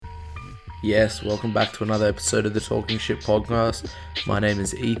Yes, welcome back to another episode of the Talking Shit podcast. My name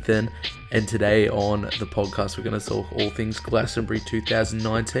is Ethan, and today on the podcast we're going to talk all things Glastonbury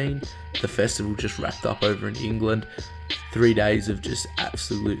 2019. The festival just wrapped up over in England. 3 days of just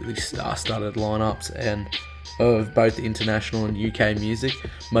absolutely star-studded lineups and of both international and UK music.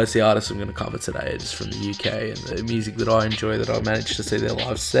 Most of the artists I'm going to cover today are just from the UK and the music that I enjoy, that I managed to see their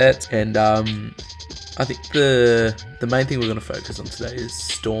live sets. And I think the main thing we're going to focus on today is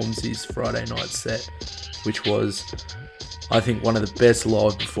STORMZY'S Friday night set, which was, I think, one of the best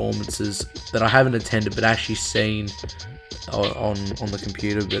live performances that I haven't attended but actually seen on the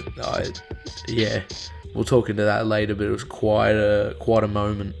computer. But we'll talk into that later. But it was quite a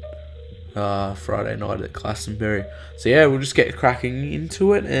moment Friday night at Glastonbury. So yeah, we'll just get cracking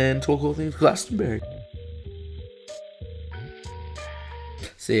into it and talk all things Glastonbury.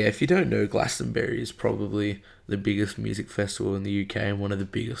 So yeah, if you don't know, Glastonbury is probably the biggest music festival in the UK and one of the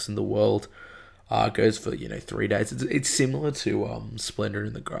biggest in the world. It goes for 3 days. It's similar to Splendour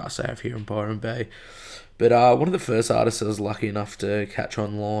in the Grass I have here in Byron Bay. But one of the first artists I was lucky enough to catch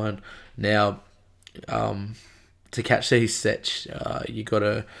online. Now, to catch these sets, you got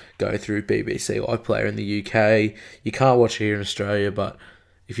to go through BBC iPlayer in the UK. You can't watch it here in Australia, but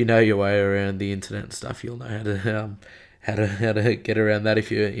if you know your way around the internet and stuff, you'll know how to get around that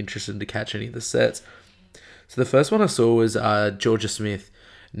if you're interested to catch any of the sets. So the first one I saw was Georgia Smith.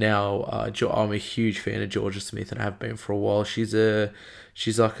 Now, I'm a huge fan of Georgia Smith and I have been for a while. She's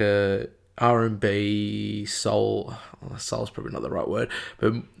like a R&B soul. Soul's probably not the right word,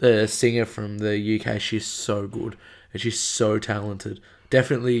 but a singer from the UK. She's so good and she's so talented.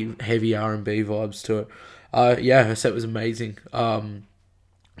 Definitely heavy R&B vibes to it. Her set was amazing.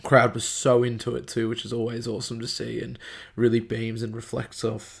 Crowd was so into it too, which is always awesome to see and really beams and reflects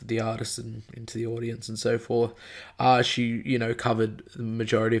off the artist and into the audience and so forth. She covered the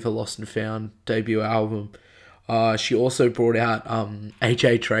majority of her Lost and Found debut album. She also brought out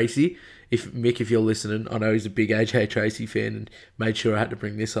AJ Tracey. If you're listening, I know he's a big AJ Tracey fan and made sure I had to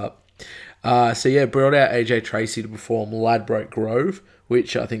bring this up. Brought out AJ Tracey to perform Ladbroke Grove,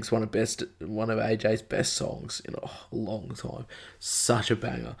 which I think is one of AJ's best songs in a long time. Such a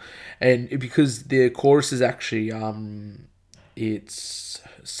banger. And because the chorus is actually, it's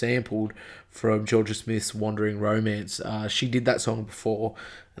sampled from Georgia Smith's Wandering Romance. She did that song before,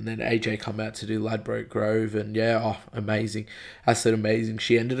 and then AJ come out to do Ladbroke Grove, and amazing. I said amazing.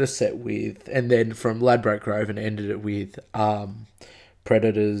 She ended a set with, and then from Ladbroke Grove and ended it with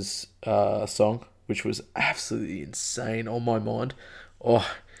Predator's song, which was absolutely insane on my mind.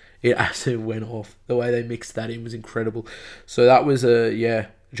 It absolutely went off. The way they mixed that in was incredible. So that was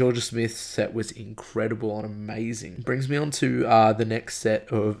Georgia Smith's set was incredible and amazing. Brings me on to the next set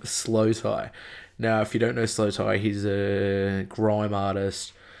of Slow Tie. Now, if you don't know Slow Tie, he's a grime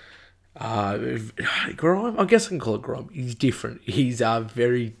artist. Grime? I guess I can call it grime. He's different. He's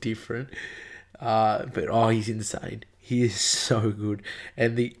very different. He's insane. He is so good,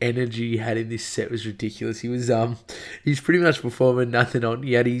 and the energy he had in this set was ridiculous. He's pretty much performing nothing on.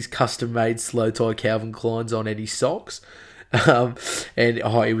 He had his custom made Slow Tie Calvin Kleins on and his socks.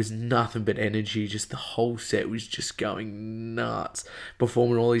 It was nothing but energy. Just the whole set was just going nuts.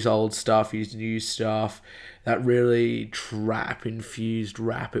 Performing all his old stuff, his new stuff, that really trap infused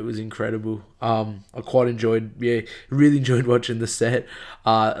rap. It was incredible. I really enjoyed watching the set.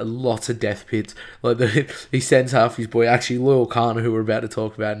 Lots of death pits. He sends half his boy, actually Loyal Kana, who we're about to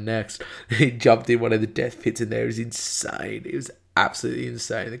talk about next. He jumped in one of the death pits in there. It was insane. It was absolutely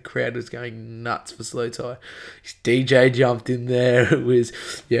insane. The crowd was going nuts for Slow Tie. His DJ jumped in there. It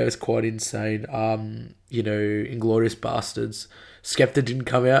was quite insane. Inglorious Bastards. Skepta didn't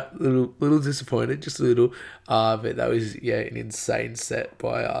come out. Little disappointed, just a little. But that was an insane set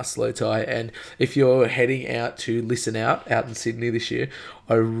by Slow Tie. And if you're heading out to listen out in Sydney this year,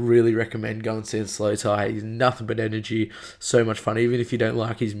 I really recommend going and seeing Slow Tie. He's nothing but energy, so much fun. Even if you don't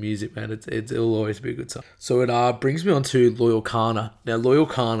like his music, man, it'll always be a good time. So it brings me on to Loyal Kana. Now, Loyal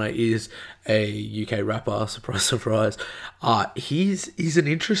Kana is a UK rapper. Surprise, surprise. He's an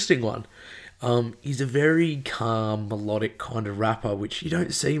interesting one. He's a very calm, melodic kind of rapper, which you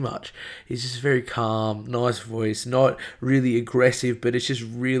don't see much. He's just very calm, nice voice, not really aggressive, but it's just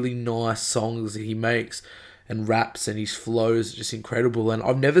really nice songs that he makes and raps, and his flows are just incredible. And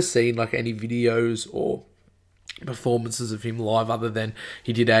I've never seen any videos or performances of him live other than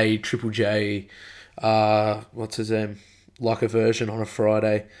he did a Triple J, what's his name, like a version on a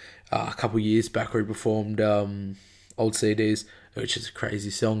Friday a couple years back where he performed Old CDs, which is a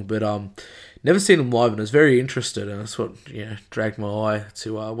crazy song, but never seen him live, and I was very interested, and that's what dragged my eye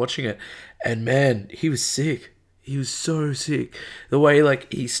to watching it. And man, he was sick. He was so sick. The way,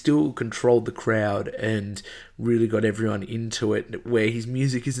 like, he still controlled the crowd and really got everyone into it, where his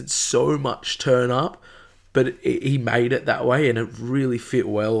music isn't so much turn up, but he made it that way, and it really fit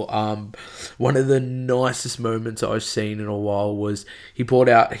well. One of the nicest moments I've seen in a while was he brought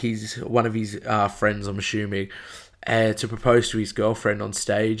out one of his friends, I'm assuming, to propose to his girlfriend on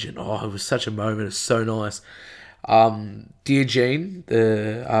stage, and it was such a moment. It's so nice. Dear Jean,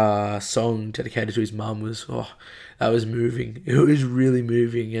 the song dedicated to his mum that was moving. It was really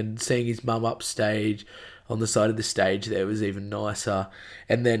moving, and seeing his mum upstage on the side of the stage there was even nicer.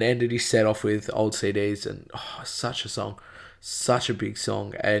 And then ended his set off with Old CDs, and such a song, such a big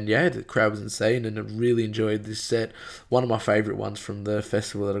song. And yeah, the crowd was insane, and I really enjoyed this set. One of my favourite ones from the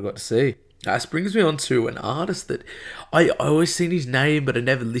festival that I got to see. This brings me on to an artist that I always seen his name, but I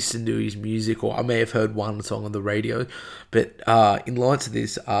never listened to his music, or I may have heard one song on the radio. But in light of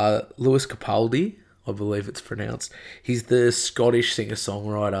this, Lewis Capaldi, I believe it's pronounced, he's the Scottish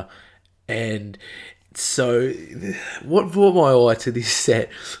singer-songwriter. And so what brought my eye to this set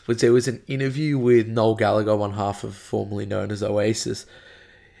was there was an interview with Noel Gallagher, one half of formerly known as Oasis,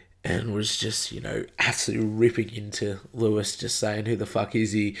 and was just, absolutely ripping into Lewis, just saying, who the fuck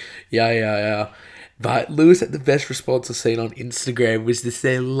is he? Yeah. But Lewis had the best response I've seen on Instagram, was just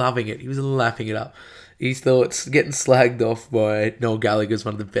there loving it. He was lapping it up. He thought getting slagged off by Noel Gallagher is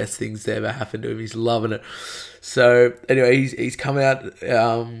one of the best things that ever happened to him. He's loving it. So anyway, he's coming out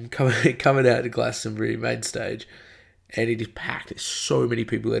to Glastonbury main stage, and it is packed. There's so many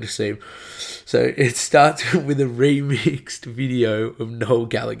people there to see him. So it starts with a remixed video of Noel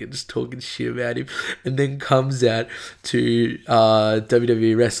Gallagher just talking shit about him, and then comes out to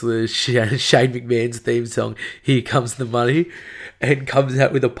WWE wrestler Shane McMahon's theme song, Here Comes the Money, and comes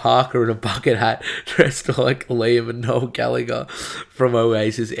out with a parka and a bucket hat dressed like Liam and Noel Gallagher from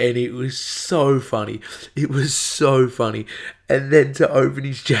Oasis, and it was so funny. It was so funny. And then to open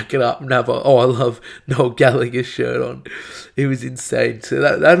his jacket up and have I love Noel Gallagher's shirt on. It was insane. So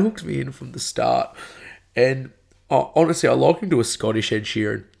that hooked me in from the start. And honestly, I like him to a Scottish Ed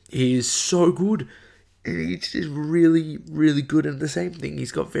Sheeran. He is so good. And he's just really, really good. And the same thing,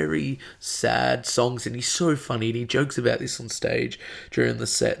 he's got very sad songs, and he's so funny, and he jokes about this on stage during the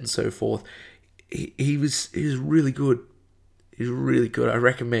set and so forth. He was really good. He's really good. I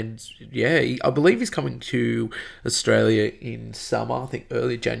recommend, I believe he's coming to Australia in summer, I think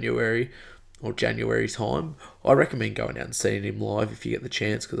early January or January's time. I recommend going out and seeing him live if you get the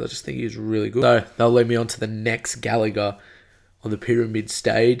chance, because I just think he's really good. So that'll lead me on to the next Gallagher on the Pyramid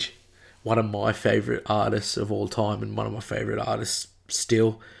stage. One of my favourite artists of all time, and one of my favourite artists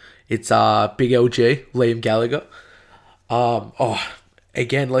still. It's Big LG, Liam Gallagher.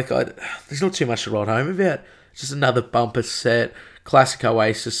 Again, there's not too much to write home about. Just another bumper set. Classic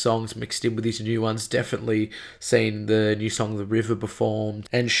Oasis songs mixed in with these new ones. Definitely seen the new song The River performed,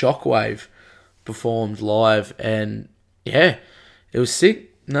 and Shockwave performed live. And yeah, it was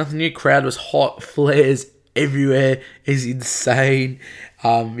sick. Nothing new. Crowd was hot. Flares everywhere. It's insane.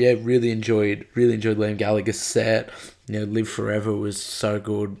 Really enjoyed Liam Gallagher's set. Live Forever was so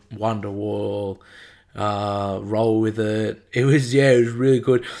good. Wonderwall, Roll With It. It was really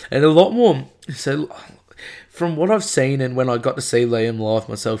good, and a lot more. So from what I've seen, and when I got to see Liam live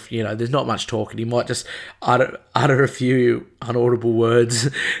myself, there's not much talking. He might just utter a few unaudible words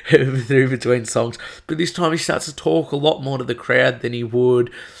through between songs, but this time he starts to talk a lot more to the crowd than he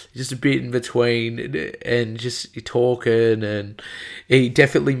would. Just a bit in between, and just talking, and he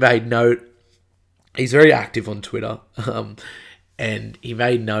definitely made note. He's very active on Twitter, and he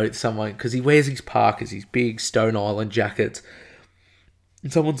made note, because he wears his parkas, his big Stone Island jackets,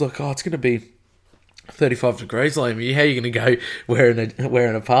 and someone's like, it's going to be 35 degrees, Liam. How are you going to go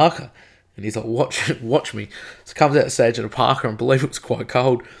wearing a parka? And he's like, watch me. So comes out the stage in a parka, and I believe it was quite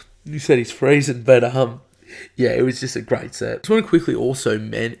cold. He said he's freezing, but it was just a great set. I just want to quickly also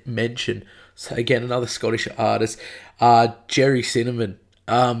mention, so again, another Scottish artist, Jerry Cinnamon.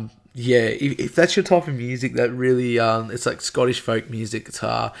 If that's your type of music, that really, it's like Scottish folk music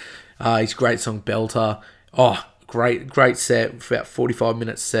guitar. His great song Belter. Great set, about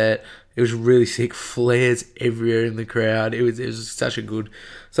 45-minute set. It was really sick. Flares everywhere in the crowd. It was such a good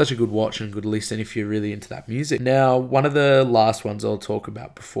watch and good listen if you're really into that music. Now, one of the last ones I'll talk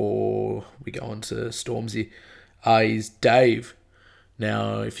about before we go on to Stormzy is Dave.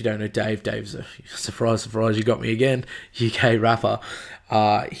 Now, if you don't know Dave's a surprise, you got me again, UK rapper.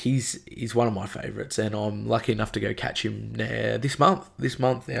 He's one of my favourites, and I'm lucky enough to go catch him this month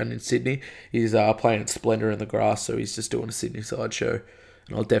down in Sydney. He's playing at Splendour in the Grass, so he's just doing a Sydney side show,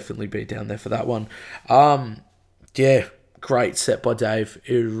 and I'll definitely be down there for that one. Great set by Dave.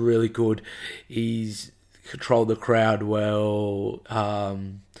 It was really good. He's controlled the crowd well.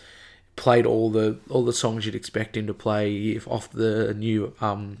 Played all the songs you'd expect him to play off the new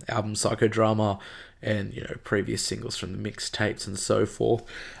album Psychodrama, and previous singles from the mixtapes and so forth.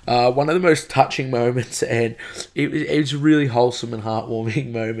 One of the most touching moments, and it was a really wholesome and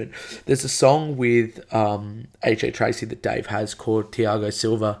heartwarming moment. There's a song with AJ Tracy that Dave has called Thiago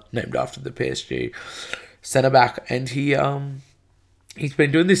Silva, named after the PSG centre back, and he's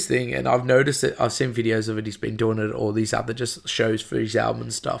been doing this thing, and I've noticed it. I've seen videos of it. He's been doing it at all these other just shows for his album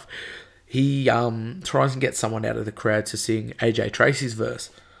and stuff. He tries and get someone out of the crowd to sing AJ Tracy's verse.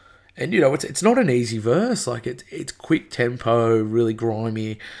 And, it's not an easy verse. Like, it's quick tempo, really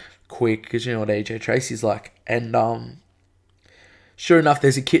grimy, quick, because you know what AJ Tracy's like. And sure enough,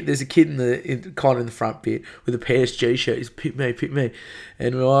 there's a kid in the front bit with a PSG shirt. He's pit me.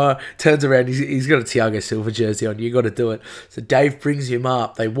 And turns around, he's got a Thiago Silva jersey on. You got to do it. So Dave brings him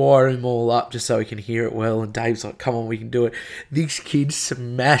up. They wire him all up just so he can hear it well. And Dave's like, come on, we can do it. This kid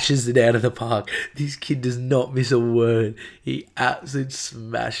smashes it out of the park. This kid does not miss a word. He absolutely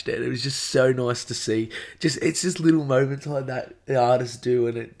smashed it. It was just so nice to see. It's just little moments like that the artists do,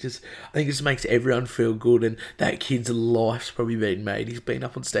 and I think it just makes everyone feel good. And that kid's life's probably been made. He's been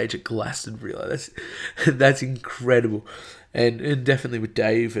up on stage at Glastonbury. That's incredible. And definitely with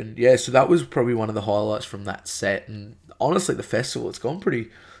Dave. And yeah, so that was probably one of the highlights from that set. And honestly, the festival, it's gone pretty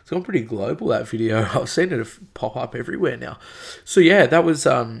global, that video. I've seen it pop up everywhere now. So yeah, that was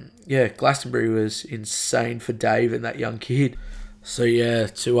Glastonbury was insane for Dave and that young kid. So yeah,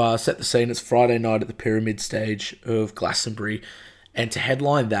 to set the scene, it's Friday night at the Pyramid stage of Glastonbury, and to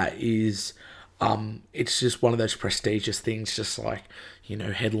headline that is it's just one of those prestigious things, just like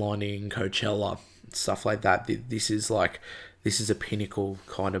headlining Coachella, stuff like that. This is a pinnacle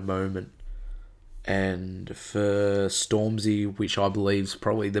kind of moment. And for Stormzy, which I believe is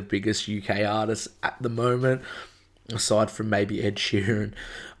probably the biggest UK artist at the moment, aside from maybe Ed Sheeran,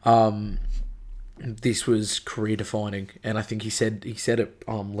 this was career defining. And I think he said it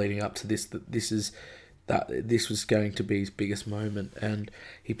leading up to this, that this was going to be his biggest moment. And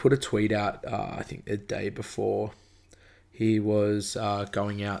he put a tweet out, I think the day before he was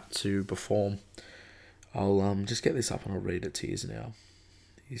going out to perform. I'll just get this up and I'll read it to you now.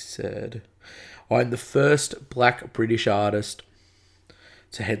 He said, I'm the first black British artist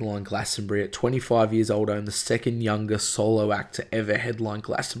to headline Glastonbury. At 25 years old, I'm the second youngest solo act to ever headline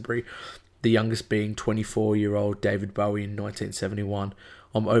Glastonbury, the youngest being 24-year-old David Bowie in 1971.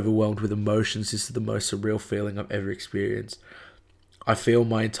 I'm overwhelmed with emotions. This is the most surreal feeling I've ever experienced. I feel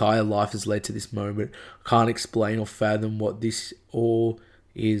my entire life has led to this moment. I can't explain or fathom what this all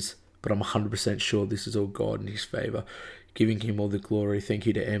is, but I'm 100% sure this is all God in his favour, giving him all the glory. Thank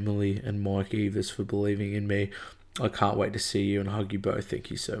you to Emily and Mike Evers for believing in me. I can't wait to see you and hug you both.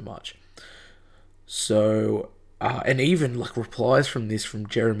 Thank you so much. So, and even replies from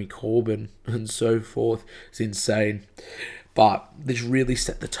Jeremy Corbyn and so forth is insane. But this really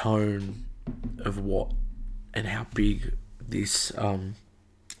set the tone of what and how big this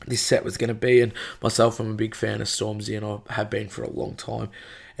set was going to be. And myself, I'm a big fan of Stormzy, and I have been for a long time.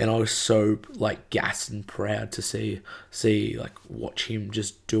 And I was so gassed and proud to see watch him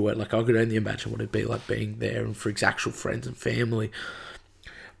just do it. I could only imagine what it'd be like being there and for his actual friends and family.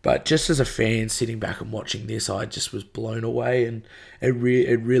 But just as a fan sitting back and watching this, I just was blown away, and it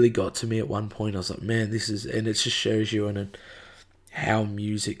really got to me at one point. I was like, man, this is, and it just shows you and how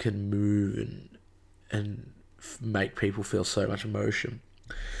music can move and make people feel so much emotion.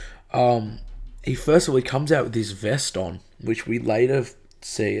 He first of all, he comes out with this vest on, which we later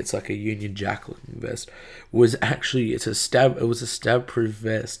see it's like a Union Jack looking vest. It was a stab-proof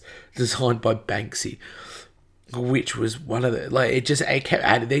vest designed by Banksy, which was one of the it kept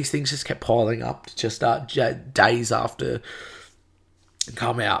adding, these things just kept piling up to just days after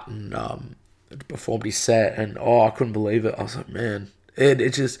come out and performed his set, and I couldn't believe it. I was like, man,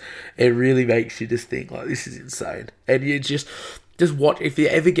 it really makes you just think this is insane. And you just watch, if you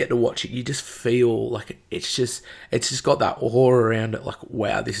ever get to watch it, you just feel like it's just got that aura around it,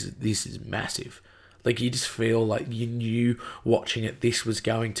 wow, this is massive. You just feel like you knew watching it this was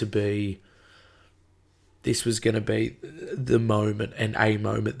going to be the moment, and a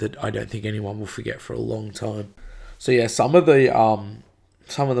moment that I don't think anyone will forget for a long time. So yeah, some of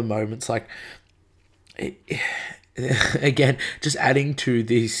the moments, again, just adding to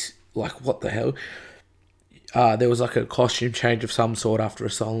this, what the hell. There was a costume change of some sort after a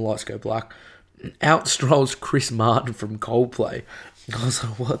song, Lights Go Black. Out strolls Chris Martin from Coldplay. I was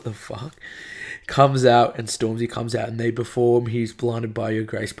like, what the fuck? Comes out, and Stormzy comes out, and they perform He's Blinded by Your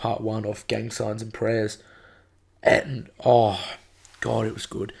Grace Part 1 off Gang Signs and Prayers. And, oh, God, it was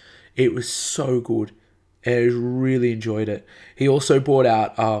good. It was so good. and I really enjoyed it. He also brought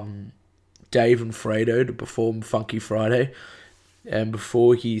out Dave and Fredo to perform Funky Friday, and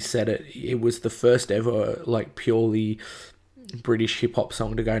before he said it, it was the first ever like purely British hip hop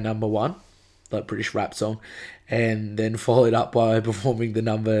song to go number one, like British rap song, and then followed up by performing the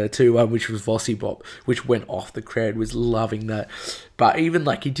number two one, which was Vossi Bop, which went off. The crowd was loving that. But even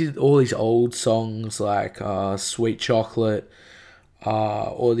like he did all these old songs like Sweet Chocolate,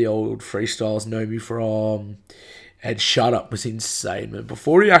 all the old freestyles, Know Me From, and Shut Up was insane, man.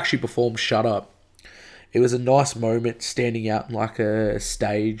 Before he actually performed Shut Up, it was a nice moment standing out in like a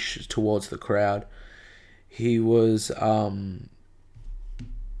stage towards the crowd. He was out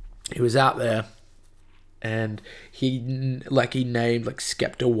there, and he named like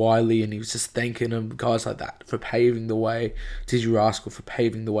Skepta, Wiley, and he was just thanking them, guys like that, for paving the way. Dizzy Rascal for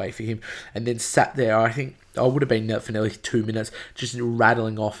paving the way for him, and then sat there. I think I would have been there for nearly 2 minutes, just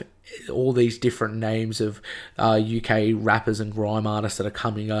rattling off all these different names of UK rappers and grime artists that are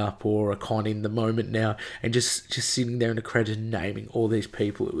coming up or are kind of in the moment now, and just sitting there in the crowd and naming all these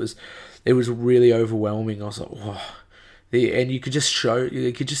people. It was really overwhelming. I was like, wow. And you could just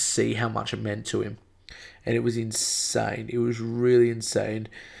see how much it meant to him, and it was insane. It was really insane.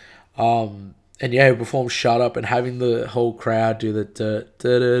 And yeah, he performed Shut Up, and having the whole crowd do the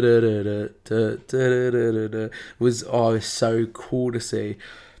was so cool to see.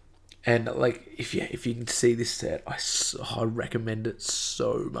 And like if you can see this set, I recommend it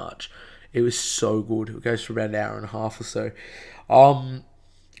so much. It was so good. It goes for about an hour and a half or so. And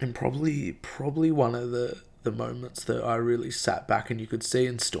probably one of the moments that I really sat back and you could see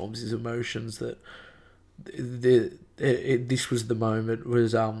in Stormzy's emotions that this was the moment,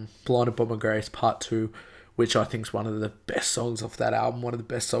 was Blinded by My Grace Part 2, which I think is one of the best songs off that album, one of the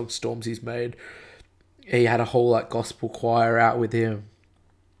best songs Stormzy's made. He had a whole like gospel choir out with him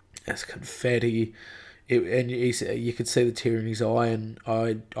as confetti. You could see the tear in his eye, and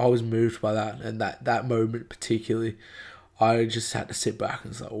I was moved by that, and that moment particularly. I just had to sit back and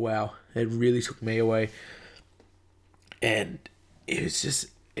was like, wow, it really took me away. And it was just,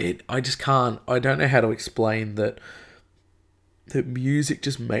 I don't know how to explain that music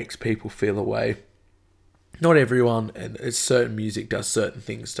just makes people feel a way. Not everyone, and certain music does certain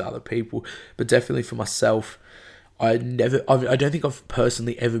things to other people, but definitely for myself, I don't think I've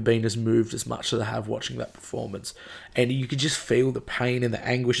personally ever been as moved as much as I have watching that performance. And you could just feel the pain and the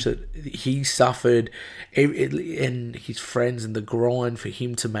anguish that he suffered, and his friends, and the grind for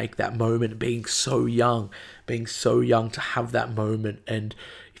him to make that moment, being so young to have that moment, and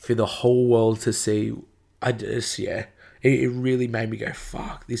for the whole world to see. It really made me go,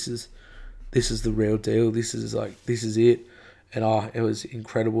 fuck, this is the real deal. This is it. And it was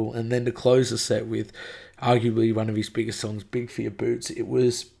incredible. And then to close the set with arguably one of his biggest songs, Big for Your Boots,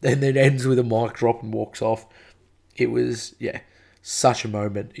 and then ends with a mic drop and walks off. It was, such a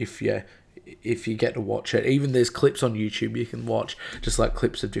moment if you get to watch it. Even there's clips on YouTube you can watch, just like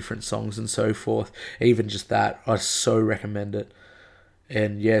clips of different songs and so forth. Even just that, I so recommend it.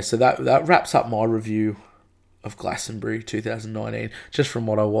 And so that wraps up my review of Glastonbury 2019, just from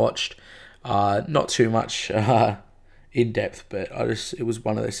what I watched. Not too much in depth, but it was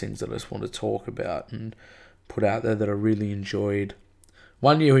one of those things that I just want to talk about and put out there that I really enjoyed.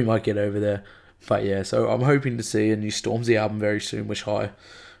 One year we might get over there, but so I'm hoping to see a new Stormzy album very soon, which I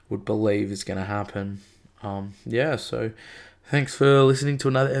would believe is going to happen. So thanks for listening to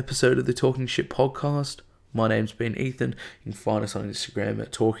another episode of the Talking Shit Podcast. My name's been Ethan. You can find us on Instagram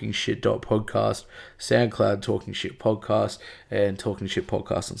at talkingshit.podcast, SoundCloud Talking Shit Podcast, and Talking Shit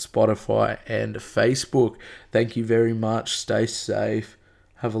Podcast on Spotify and Facebook. Thank you very much. Stay safe.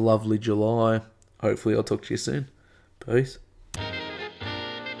 Have a lovely July. Hopefully I'll talk to you soon. Peace.